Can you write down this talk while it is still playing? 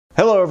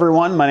Hello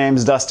everyone, my name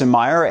is Dustin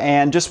Meyer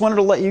and just wanted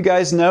to let you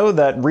guys know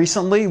that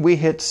recently we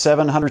hit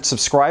 700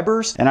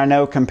 subscribers, and I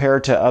know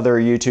compared to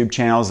other YouTube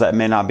channels that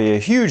may not be a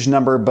huge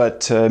number, but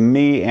to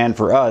me and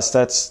for us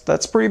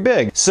that's pretty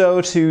big.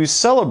 So to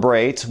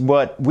celebrate,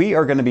 what we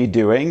are going to be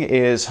doing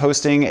is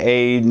hosting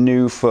a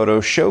new photo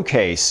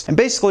showcase. And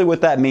basically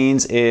what that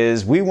means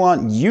is we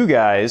want you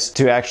guys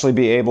to actually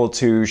be able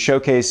to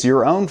showcase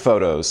your own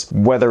photos,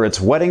 whether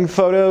it's wedding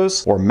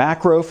photos or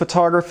macro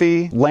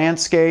photography,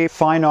 landscape,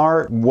 fine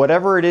art,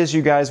 whatever it is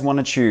you guys want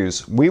to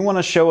choose. We want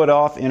to show it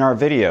off in our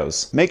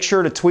videos. Make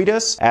sure to tweet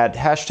us at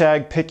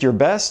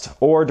 #PickYourBest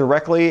or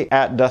directly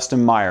at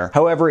Dustin Meyer.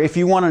 However, if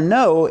you want to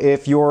know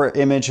if your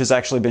image has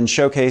actually been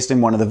showcased in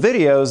one of the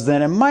videos,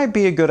 then it might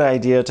be a good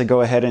idea to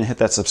go ahead and hit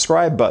that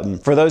subscribe button.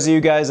 For those of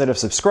you guys that have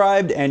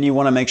subscribed and you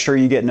want to make sure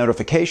you get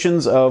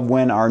notifications of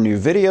when our new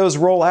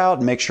videos roll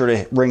out, make sure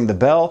to ring the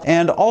bell.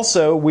 And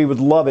also, we would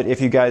love it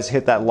if you guys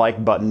hit that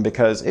like button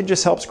because it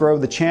just helps grow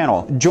the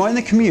channel. Join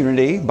the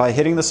community by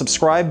hitting the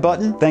subscribe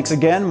button. Thanks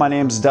again, my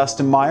name's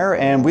Dustin Meyer,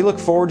 and we look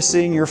forward to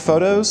seeing your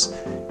photos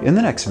in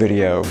the next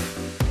video.